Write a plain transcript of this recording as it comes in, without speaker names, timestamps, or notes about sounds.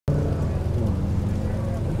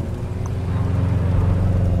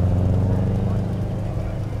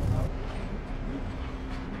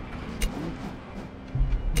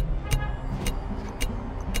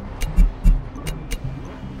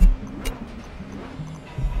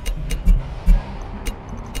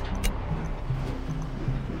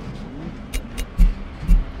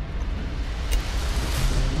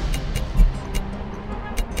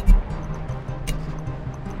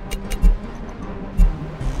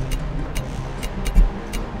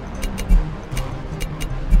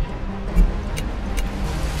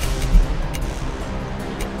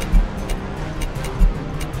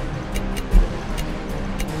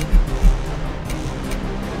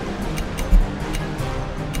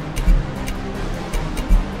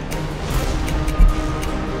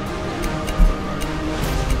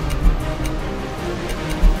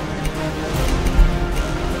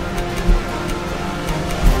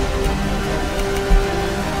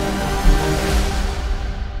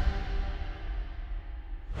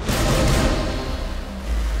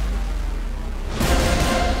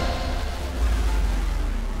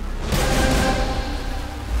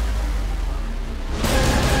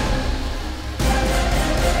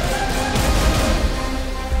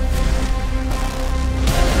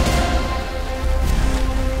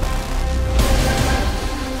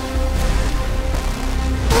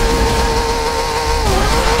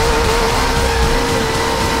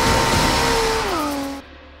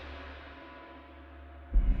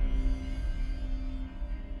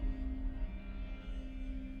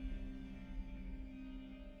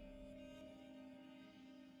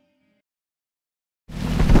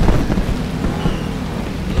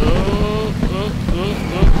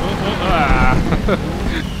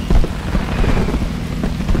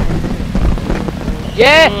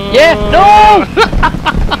Yeah, yeah, no!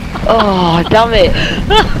 Oh, damn it.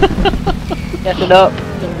 Get it up.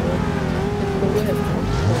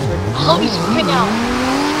 Oh, he's spin out.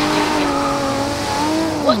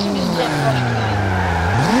 What's in this jet rush guy?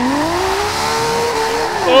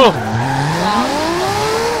 Oh! Wow.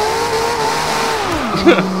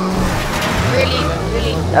 Really?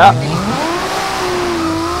 Yeah.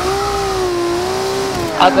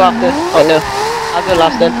 I'll go after. Oh no. I'll go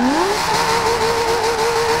last then.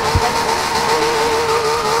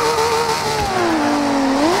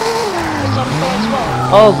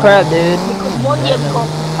 Oh crap, dude. Because 1 year got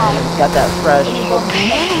Got that fresh.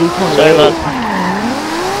 Sorry, man.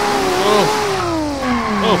 Oh!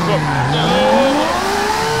 Oh, fuck. No!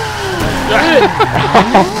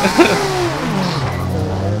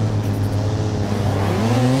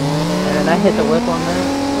 And I hit the whip on that.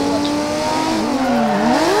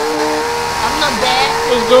 I'm not there.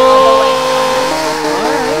 Let's go!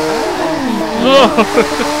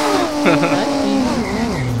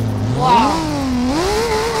 Wow.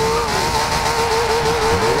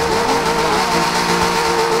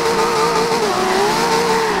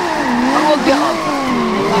 I'm gonna get up.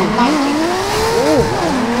 Like 19.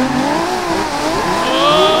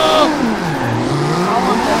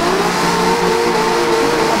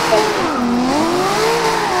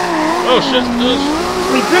 Oh shit!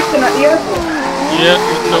 We drifting at the airport. Yeah,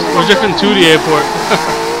 no, we're drifting to the airport.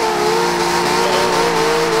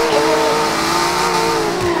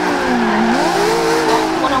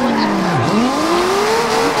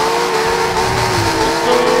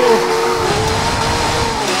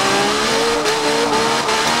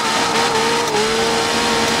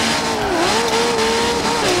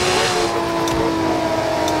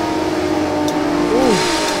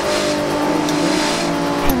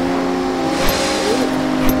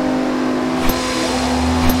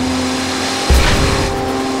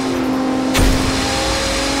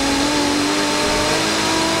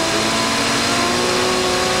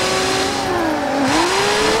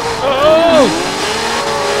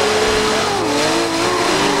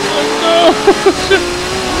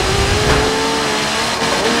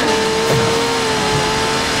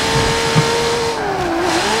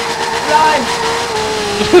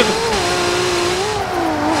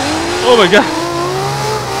 Oh my god!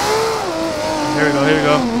 Here we go, here we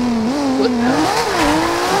go.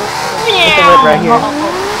 Hit the whip right here.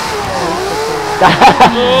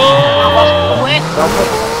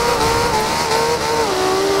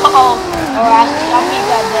 Uh-oh. Alright, I'll be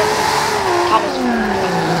back then.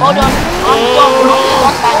 Hold on. I'm done.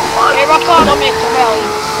 Hey, rock on. Don't make Terrell.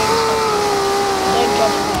 Don't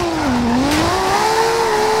judge me.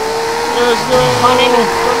 Let's go! My name is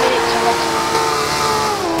Dominic Terrell.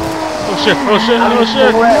 Oh shit, oh shit, oh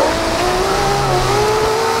shit!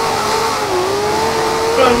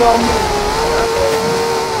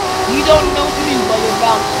 You don't know me, but you're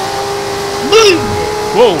bouncing. Move!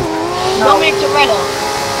 Whoa! Dominic Terrell.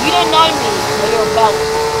 You don't know me, but you're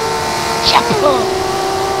bouncing. Chapel.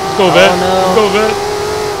 Let's go, vet. Oh, no. Let's go, vet.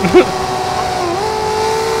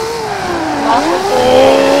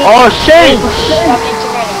 Oh shit! Dominic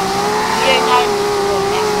Terrell. You don't know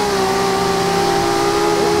me.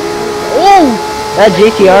 Oh! That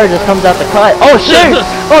GTR just comes out the cut. Oh shoot!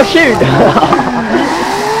 Oh shoot!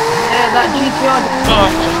 Yeah, that GTR.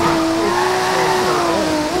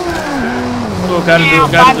 Oh, gotta do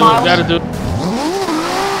it, gotta do it.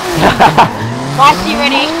 Bye,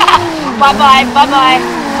 CReddy. Bye-bye, bye-bye,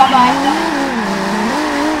 bye-bye.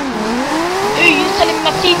 Ooh, you telling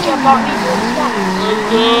my teacher about me doing stuff. Let's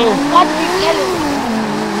go! Why did you tell him?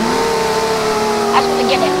 I just want to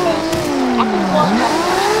get there first. I could have lost that.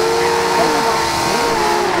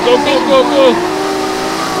 Go, go, go, go!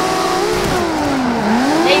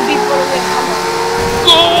 Maybe for the win, come on.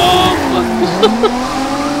 Go!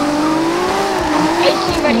 Hey,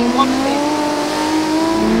 CReddy, 1 thing.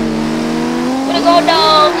 Gonna go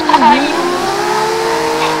down. I'm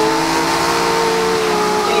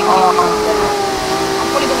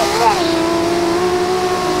probably gonna crash.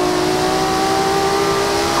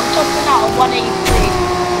 I'm topping out at 183.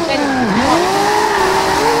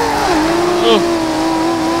 Oh.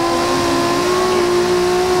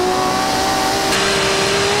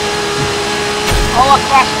 Oh, I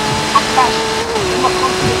crashed. My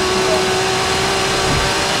confidence is gone.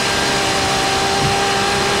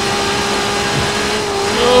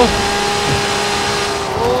 Oh.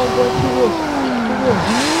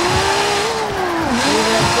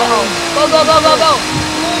 Go, go, go, go, go!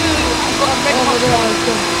 I've got a red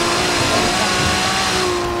Mustang.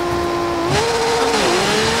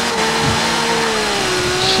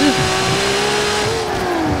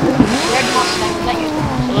 Red Mustang, is that you?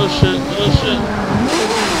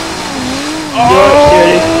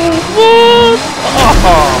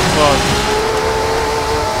 fuck.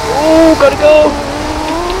 Oh, gotta go.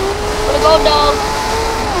 Gotta go, dog.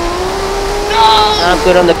 No! I'm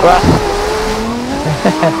good on the grass.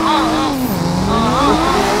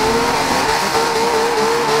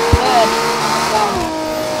 Good.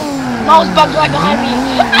 Mouse bug's right behind me.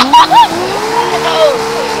 No!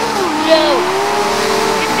 No!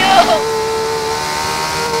 No!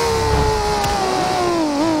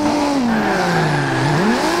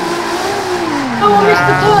 Oh, I missed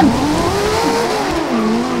the turn.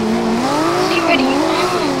 See, ready?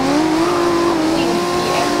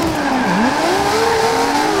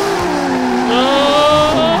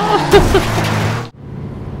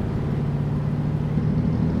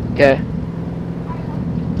 Okay.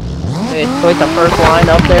 It's like the first line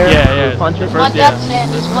up there. Yeah. Punches. My dad said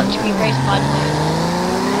he's watching me race by the way.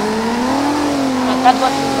 My dad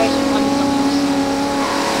watching me race with my numbers.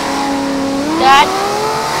 Dad?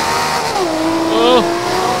 Oh.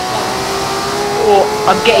 Oh,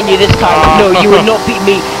 I'm getting you this time. No, you will not beat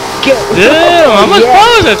me. Damn, how much Yes.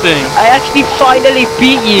 power is that thing? I actually finally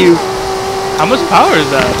beat you. How much power is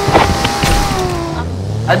that?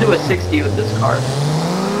 I do a 60 with this car.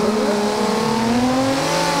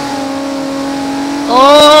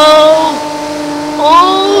 Oh!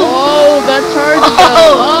 Oh! Oh, got charged.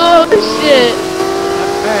 Oh, shit.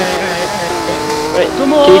 Alright,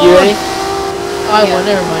 Come on. dude, you ready? I won,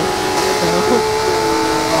 never mind.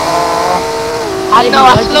 I know,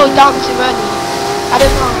 I slowed down too early. I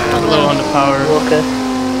don't know. Low on the power. Walker,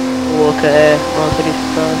 northeast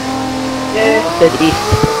front. Yeah, Said east.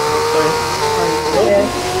 Sorry. yeah.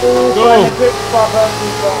 Go. Find a grip spot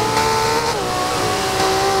versus wrong.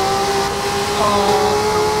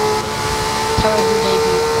 Terrible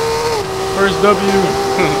debut. First W.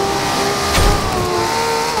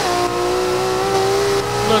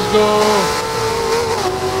 Let's go.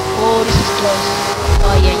 Oh, this is close.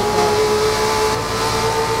 Oh, yeah, you got it.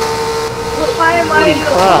 Why am I? Holy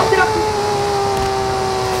crap.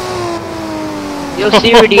 Yo,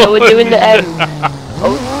 seriously, we're doing the M.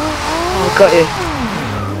 Oh, got you.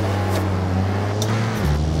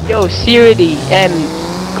 Yo, seriously,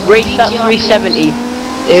 race at 370.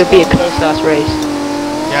 It would be a close ass race.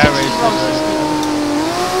 Yeah, I raced it.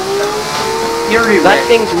 Fury That race.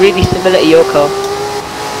 thing's really similar to your car.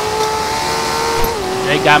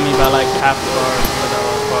 They got me by like half the bar.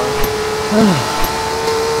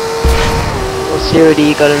 Oh, seriously,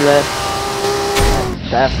 you got him there.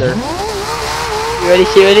 Faster. You ready,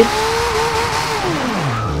 seriously?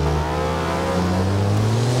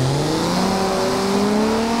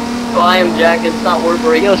 So I am Jack, it's not worth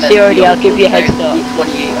breaking. Yo, seriously, I'll give you a head start.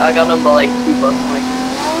 28. I got him by like 2 bucks. Like,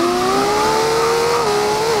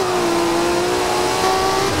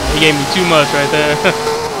 He gave me too much right there.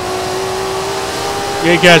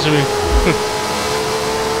 You ain't catching me.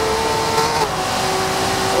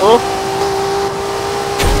 Oh.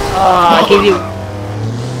 I'll give you.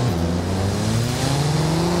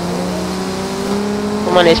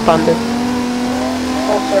 Come on, Ace Panda.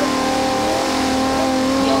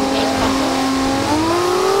 Yo, Ace Panda.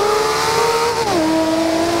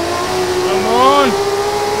 Come on.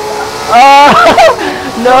 Oh!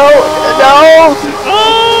 No! No!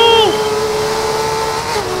 Oh!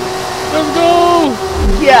 Let's go.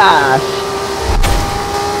 Yes!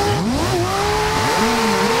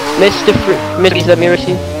 Mr. Mr. Let me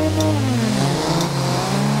receive.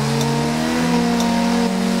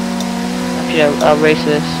 Actually, I'll race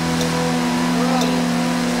this.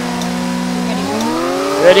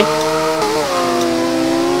 Ready?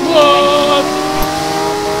 What?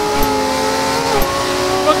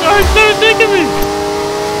 My car started taking me.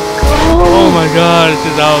 Oh my god, this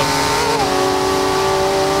is out.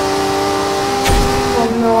 Oh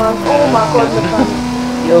no! Oh my God! The fun.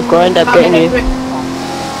 Yo, grind up, getting you.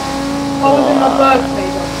 Oh, was in my birthday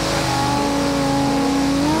though.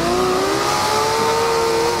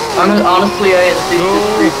 honestly, I had to think this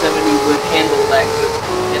 370 would handle that good.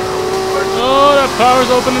 Oh, that power's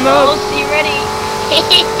opening Oh, up. see, ready?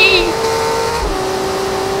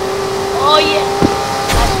 Oh, yeah.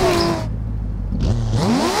 That's nice.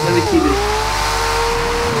 Let me see this.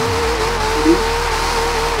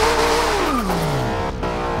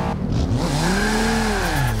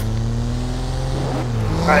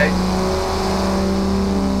 Alright.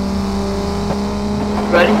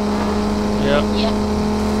 Ready? Yep. Yeah.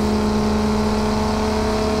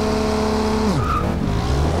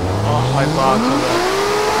 Oh, high box on that.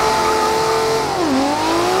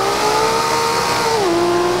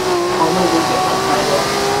 Oh no, we'll get my title.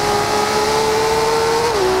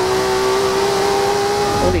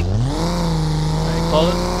 Holy. Call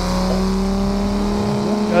it?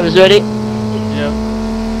 I was ready. Yep.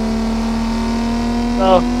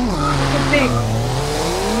 Oh.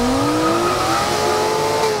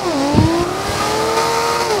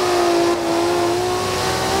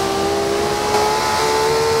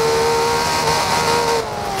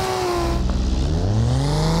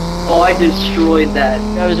 Oh, I destroyed that.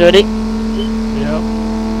 I was ready. Yep.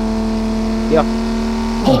 Yep.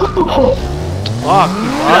 Fuck, keep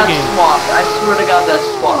That logging. swapped. I swear to God, that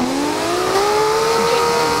swapped.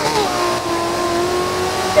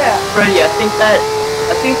 Yeah. Freddy, I think that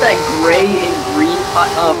gray and green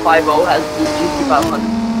 5.0 has the GT500.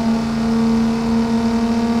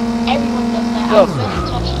 Everyone does that. Go. I've barely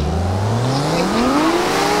touched it.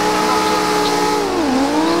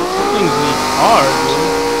 Things need hard,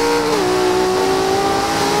 dude.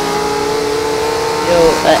 Yo,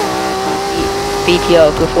 BTO,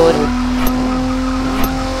 go forward.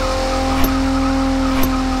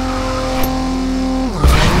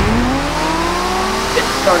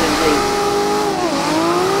 It's starting late.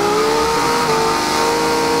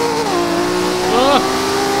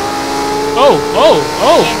 Oh!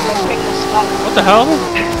 And we're quick to stop. What the hell?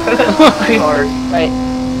 Hard. Right.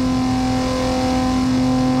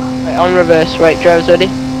 Right, on reverse, right, driver's ready.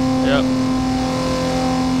 Yep.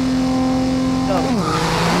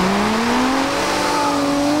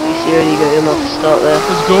 You already got him off the start there.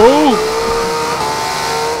 Let's go!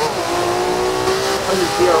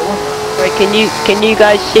 Right, can you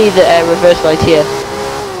guys see the reverse light here?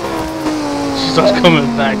 She starts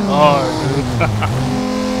coming back hard, dude.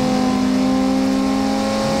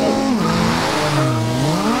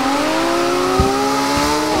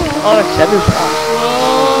 RX-7's fast.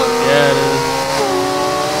 Yeah, it is.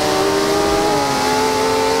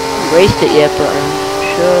 I haven't raced it yet, but I'm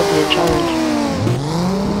sure it'll be a challenge.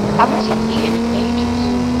 I haven't seen Ian in ages.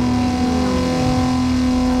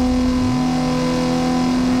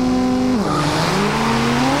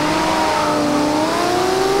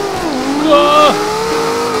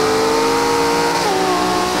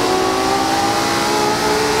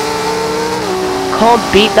 Can't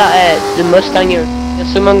beat that the Mustang. Can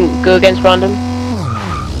someone go against random?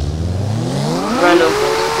 Random.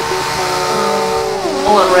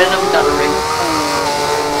 Hold on, random got a ring.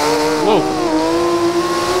 Whoa.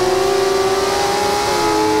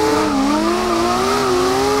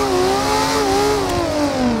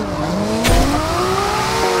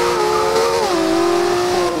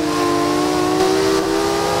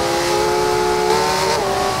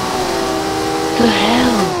 What the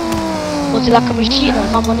hell? Was it like a machine or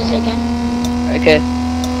not? What is it again? Okay,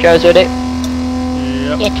 driver's ready.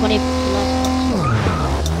 Yep. Yeah, 20 plus.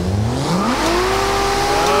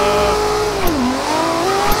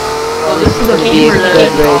 Oh, this is a It'll be a gamer that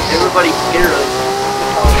good race. everybody's scared of.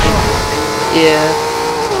 Yeah.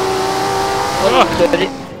 Ah. Ready?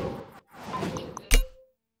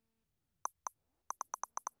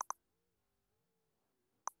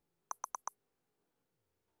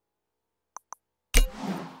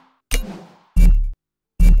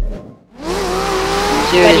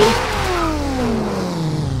 Ready?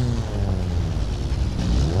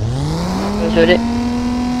 Ready?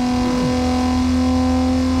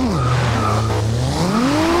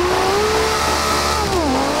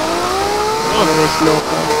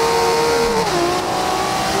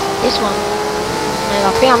 This one. No,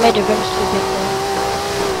 I think I made the rims too big there.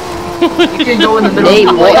 You can go in the middle. Nate,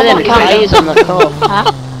 of the what are lane. them tires on the car? Huh?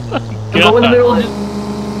 You go in the middle.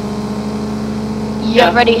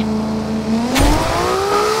 Yeah, ready?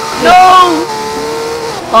 No!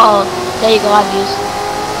 Uh oh, there you go, I've used.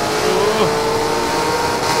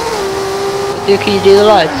 Can you do the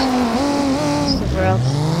lights? Somewhere else.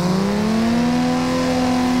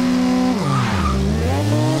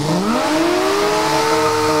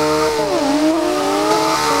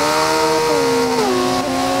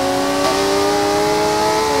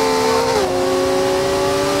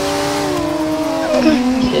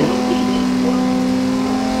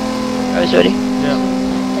 I was ready. Yep.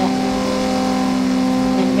 There.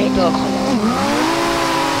 Then make the color.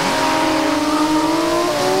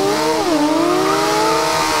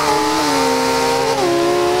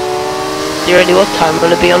 You ready? What time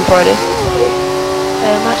will it be on Friday?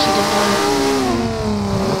 Actually don't know.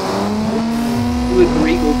 With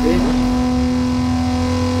Regal, bitch.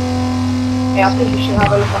 Yeah, I think you should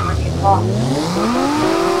have a look at my new car.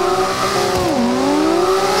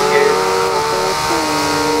 Scared.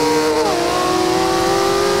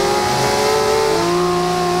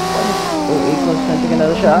 Oh, equals time to take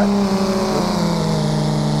another shot.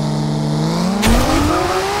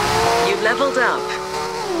 You leveled up.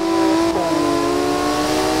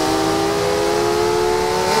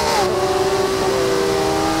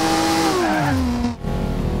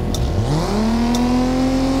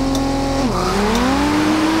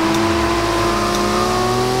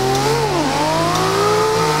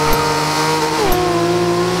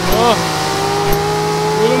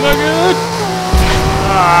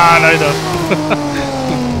 no, you don't.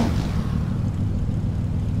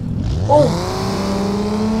 Oh!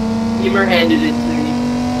 Gamer handed it to me.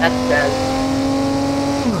 That's bad.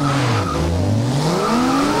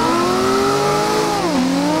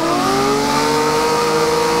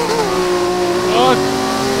 Oh,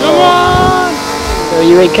 come on! No,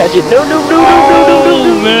 you ain't catch it. No, no, no, no, no, no, no,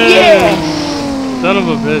 no. Man. Yes! Son of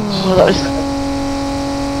a bitch. Oh, that was...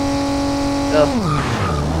 Oh.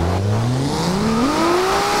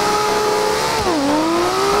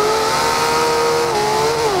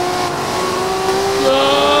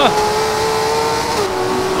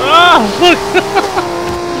 Look!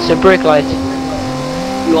 It's a brake light.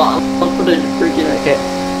 You want? I'll put a freaking. Okay.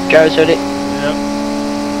 Garage ready. Yep.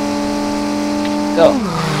 Go.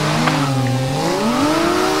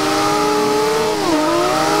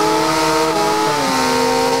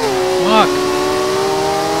 Fuck.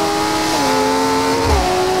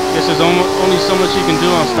 Guess there's only so much you can do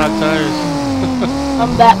on stock tires.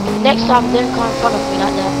 I'm back. Next time, don't come in front of me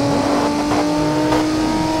like that.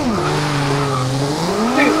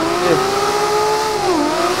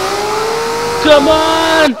 Come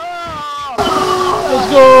on! Let's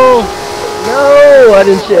go! No, I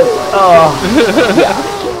didn't shit. Oh. Yeah.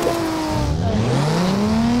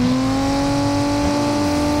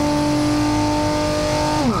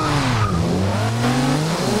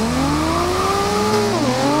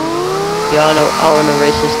 Yeah, I wanna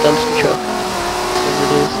race this dumpster truck. Whatever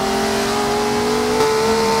it is.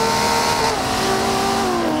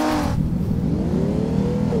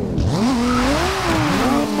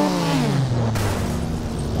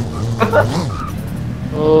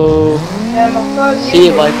 Oh. See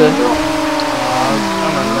you, Viper.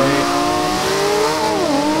 I'm late.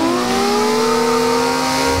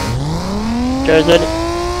 Jared,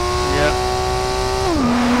 Yep.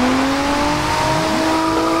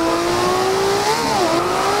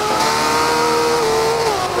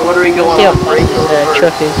 What are we going see how on? fast Break this or reverse?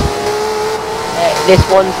 truck is. This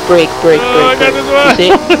one, brake. Oh, I got this one. You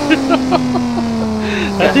see?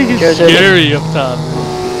 I think it's Jared, scary up top.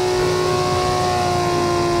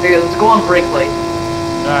 Okay, let's go on brake light.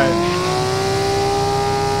 Alright.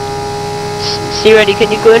 CReddy, can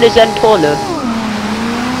you go in his end corner?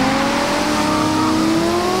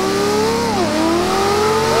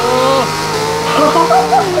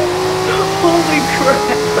 Holy crap!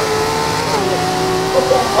 Oh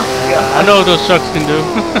my god. I know what those trucks can do.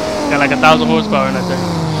 Got like 1,000 horsepower in that thing.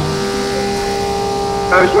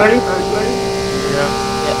 Cars ready? Cars ready? Yeah.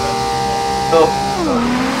 Go.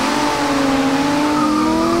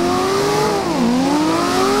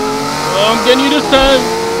 Oh, I'm getting you this time.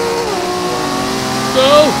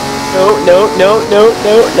 Go. No, no, no, no,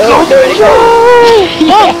 no, no, no, no.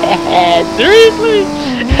 Yes! Seriously?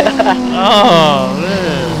 Oh,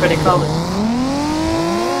 man. Ready, come.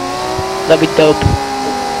 That'd be dope.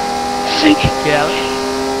 Yeah.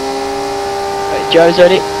 Right, Joe's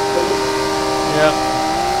ready? Yep.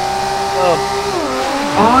 Oh.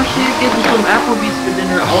 Oh shit, get me some Applebee's for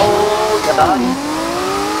dinner. Oh god.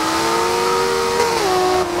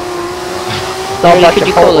 Not much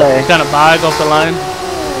He's kind of bag off the line.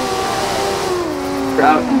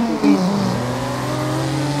 Proud Applebee's.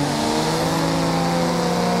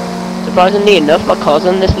 Surprisingly enough, my cars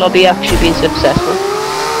on this lobby actually been successful.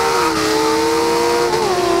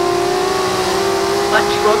 Not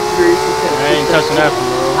truck versus I ain't touching that from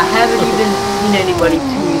bro. I haven't even seen anybody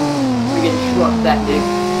freaking truck that big.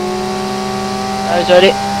 Guys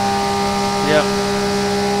ready? Yep.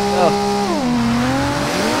 Oh.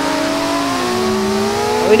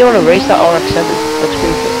 We don't want to race that RX-7. Looks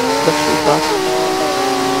pretty fast.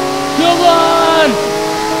 Come on!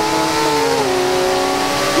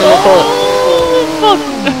 Oh, fuck!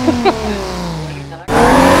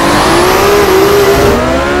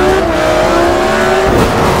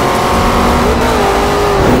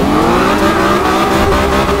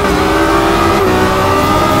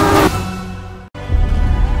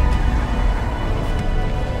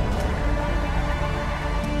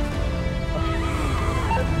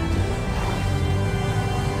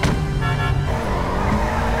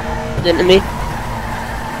 Into me.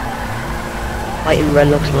 White and red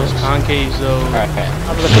looks Those nice. concaves though. Alright,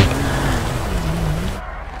 have a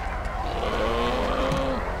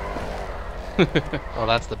look. Oh,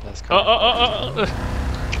 that's the best car.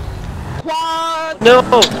 What? No!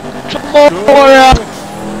 Tomorrow!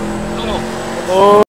 Oh!